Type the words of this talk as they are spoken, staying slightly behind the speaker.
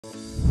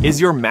Is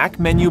your Mac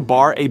menu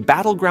bar a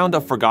battleground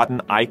of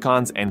forgotten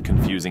icons and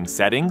confusing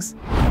settings?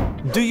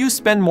 Do you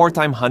spend more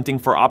time hunting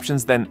for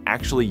options than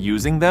actually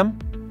using them?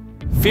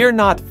 Fear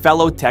not,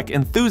 fellow tech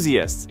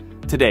enthusiasts!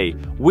 Today,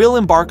 we'll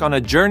embark on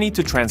a journey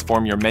to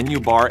transform your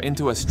menu bar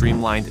into a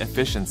streamlined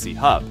efficiency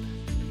hub.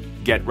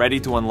 Get ready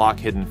to unlock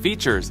hidden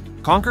features,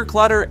 conquer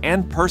clutter,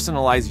 and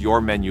personalize your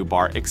menu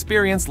bar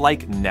experience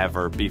like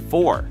never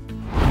before.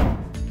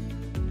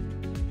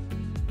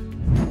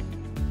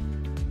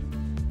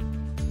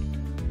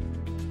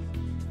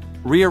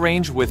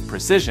 Rearrange with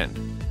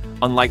precision.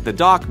 Unlike the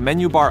dock,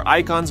 menu bar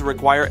icons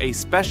require a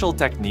special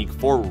technique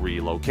for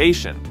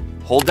relocation.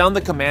 Hold down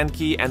the command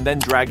key and then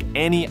drag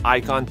any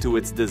icon to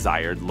its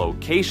desired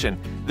location.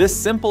 This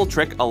simple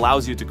trick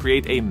allows you to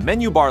create a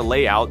menu bar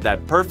layout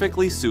that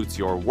perfectly suits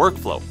your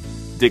workflow.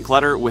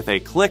 Declutter with a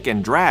click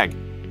and drag.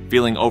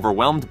 Feeling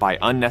overwhelmed by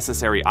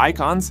unnecessary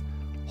icons?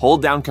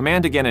 Hold down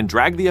command again and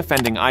drag the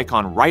offending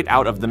icon right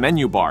out of the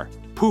menu bar.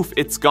 Poof,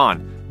 it's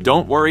gone.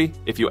 Don't worry,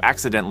 if you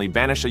accidentally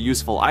banish a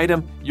useful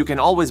item, you can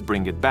always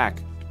bring it back.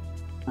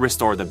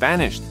 Restore the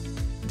banished.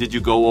 Did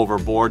you go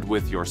overboard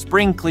with your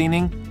spring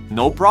cleaning?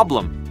 No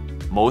problem.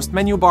 Most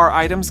menu bar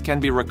items can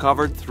be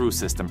recovered through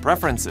system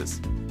preferences.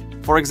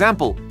 For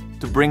example,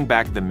 to bring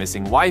back the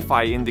missing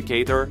Wi-Fi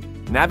indicator,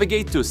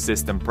 navigate to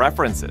System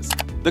Preferences,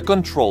 the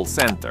Control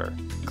Center.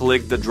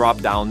 Click the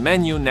drop-down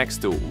menu next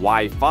to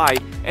Wi-Fi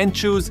and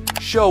choose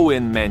Show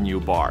in Menu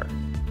Bar.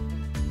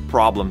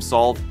 Problem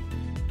solved.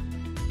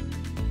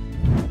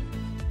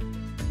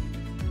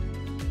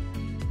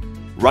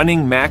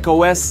 Running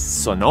macOS,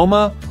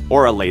 Sonoma,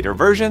 or a later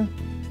version?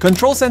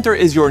 Control Center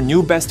is your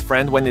new best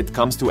friend when it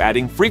comes to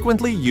adding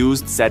frequently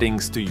used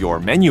settings to your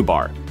menu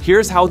bar.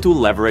 Here's how to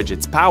leverage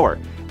its power.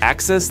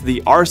 Access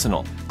the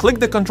arsenal. Click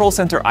the Control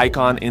Center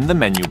icon in the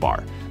menu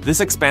bar. This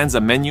expands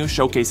a menu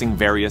showcasing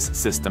various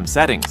system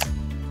settings.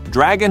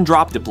 Drag and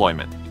drop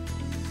deployment.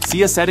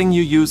 See a setting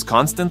you use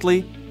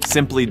constantly?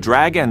 Simply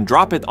drag and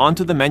drop it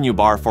onto the menu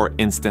bar for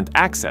instant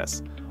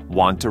access.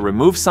 Want to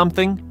remove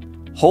something?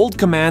 Hold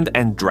command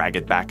and drag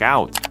it back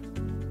out.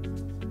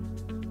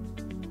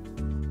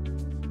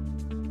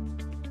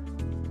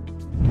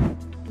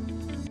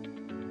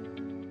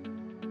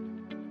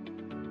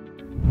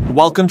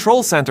 While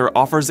Control Center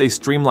offers a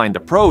streamlined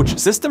approach,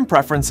 System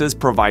Preferences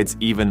provides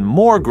even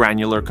more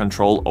granular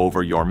control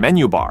over your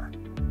menu bar.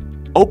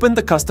 Open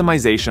the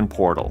Customization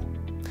portal.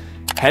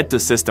 Head to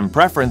System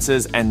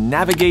Preferences and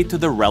navigate to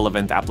the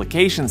relevant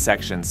application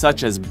section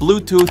such as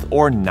Bluetooth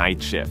or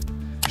Night Shift.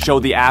 Show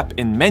the app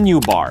in Menu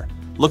Bar.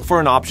 Look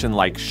for an option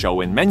like Show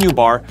in Menu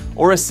Bar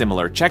or a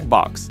similar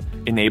checkbox.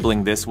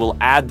 Enabling this will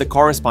add the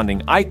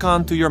corresponding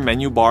icon to your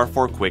menu bar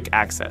for quick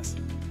access.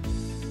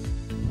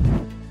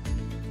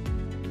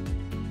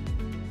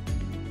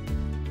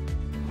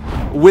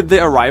 With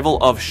the arrival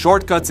of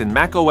shortcuts in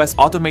macOS,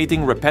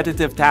 automating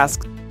repetitive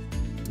tasks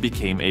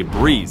became a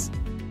breeze.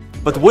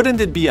 But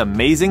wouldn't it be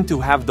amazing to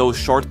have those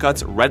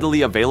shortcuts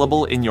readily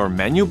available in your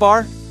menu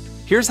bar?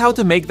 Here's how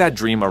to make that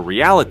dream a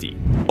reality.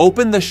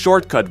 Open the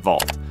Shortcut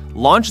Vault.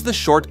 Launch the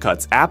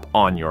Shortcuts app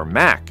on your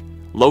Mac.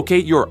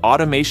 Locate your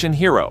automation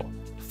hero.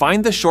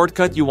 Find the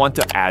shortcut you want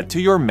to add to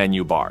your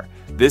menu bar.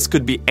 This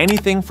could be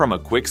anything from a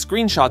quick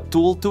screenshot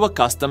tool to a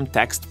custom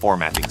text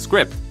formatting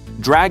script.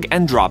 Drag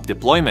and drop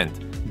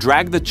deployment.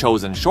 Drag the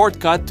chosen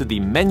shortcut to the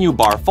menu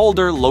bar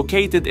folder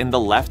located in the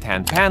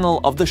left-hand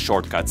panel of the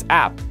Shortcuts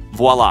app.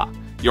 Voila!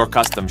 Your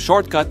custom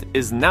shortcut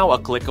is now a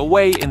click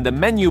away in the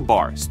menu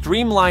bar,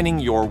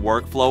 streamlining your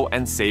workflow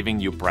and saving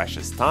you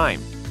precious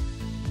time.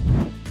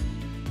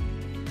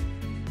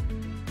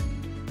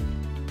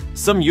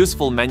 Some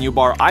useful menu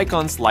bar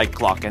icons like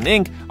clock and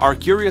ink are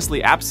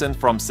curiously absent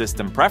from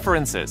System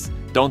Preferences.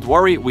 Don't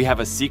worry, we have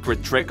a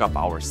secret trick up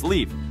our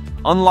sleeve.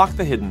 Unlock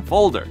the hidden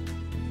folder.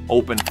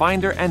 Open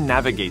Finder and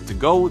navigate to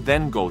Go,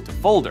 then go to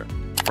Folder.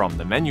 From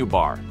the menu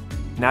bar,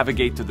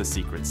 navigate to the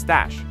secret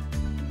stash.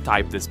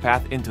 Type this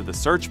path into the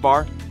search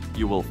bar.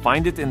 You will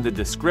find it in the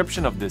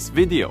description of this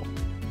video.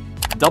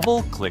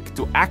 Double-click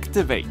to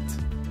activate.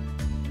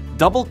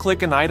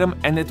 Double-click an item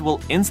and it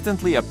will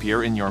instantly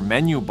appear in your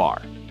menu bar.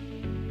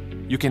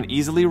 You can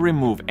easily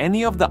remove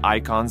any of the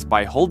icons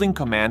by holding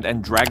command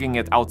and dragging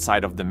it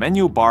outside of the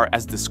menu bar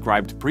as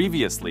described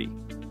previously.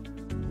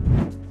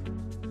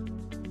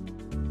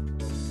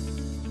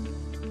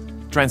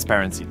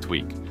 Transparency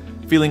tweak.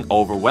 Feeling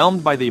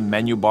overwhelmed by the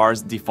menu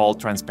bar's default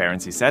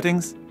transparency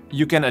settings?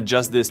 You can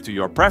adjust this to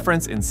your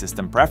preference in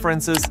System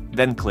Preferences,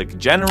 then click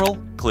General,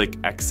 click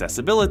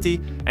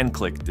Accessibility, and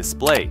click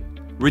Display.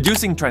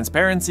 Reducing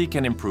transparency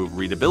can improve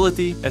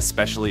readability,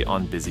 especially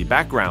on busy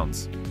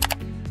backgrounds.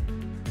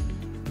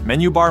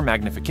 Menu bar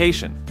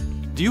magnification.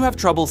 Do you have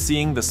trouble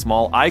seeing the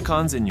small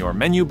icons in your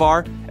menu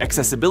bar?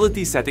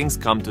 Accessibility settings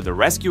come to the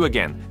rescue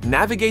again.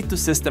 Navigate to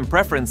System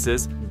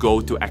Preferences, go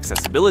to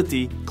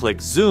Accessibility,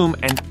 click Zoom,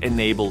 and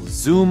enable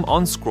Zoom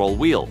on scroll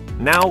wheel.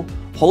 Now,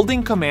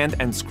 holding command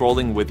and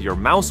scrolling with your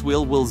mouse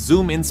wheel will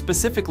zoom in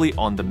specifically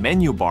on the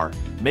menu bar,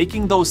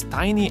 making those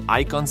tiny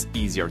icons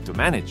easier to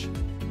manage.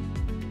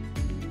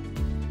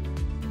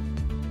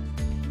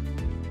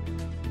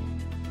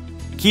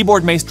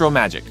 Keyboard Maestro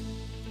Magic.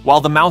 While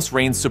the mouse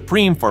reigns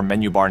supreme for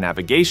menu bar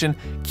navigation,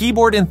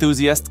 keyboard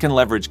enthusiasts can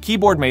leverage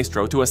Keyboard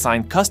Maestro to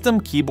assign custom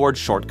keyboard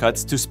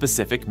shortcuts to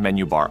specific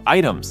menu bar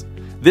items.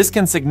 This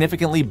can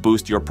significantly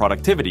boost your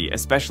productivity,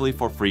 especially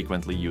for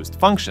frequently used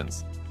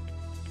functions.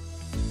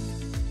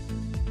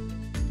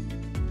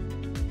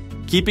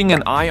 Keeping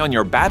an eye on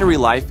your battery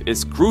life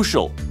is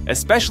crucial,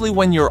 especially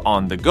when you're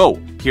on the go.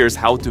 Here's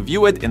how to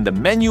view it in the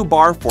menu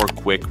bar for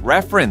quick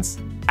reference.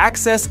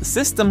 Access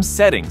System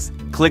Settings.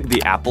 Click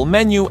the Apple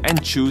menu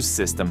and choose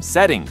System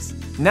Settings.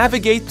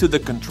 Navigate to the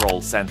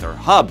Control Center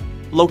hub.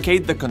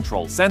 Locate the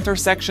Control Center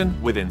section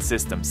within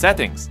System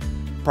Settings.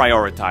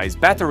 Prioritize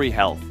battery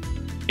health.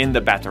 In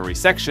the battery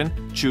section,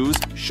 choose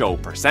Show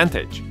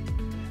Percentage.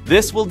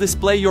 This will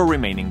display your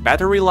remaining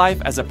battery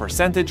life as a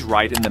percentage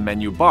right in the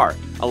menu bar,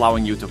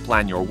 allowing you to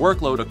plan your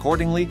workload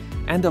accordingly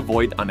and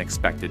avoid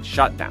unexpected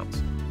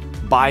shutdowns.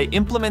 By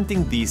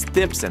implementing these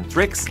tips and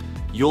tricks,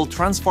 you'll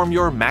transform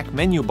your Mac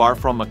menu bar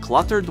from a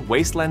cluttered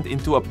wasteland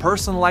into a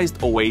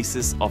personalized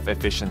oasis of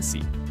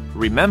efficiency.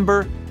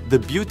 Remember, the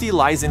beauty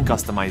lies in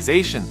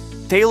customization.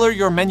 Tailor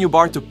your menu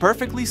bar to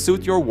perfectly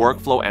suit your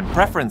workflow and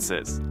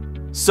preferences.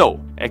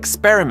 So,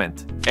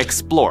 experiment,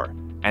 explore,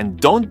 and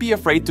don't be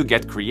afraid to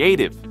get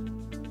creative.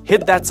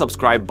 Hit that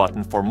subscribe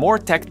button for more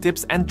tech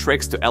tips and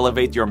tricks to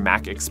elevate your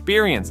Mac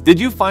experience. Did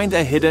you find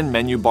a hidden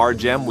menu bar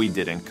gem we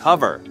didn't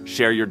cover?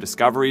 Share your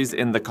discoveries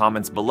in the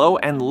comments below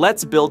and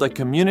let's build a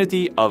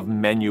community of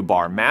menu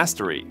bar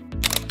mastery.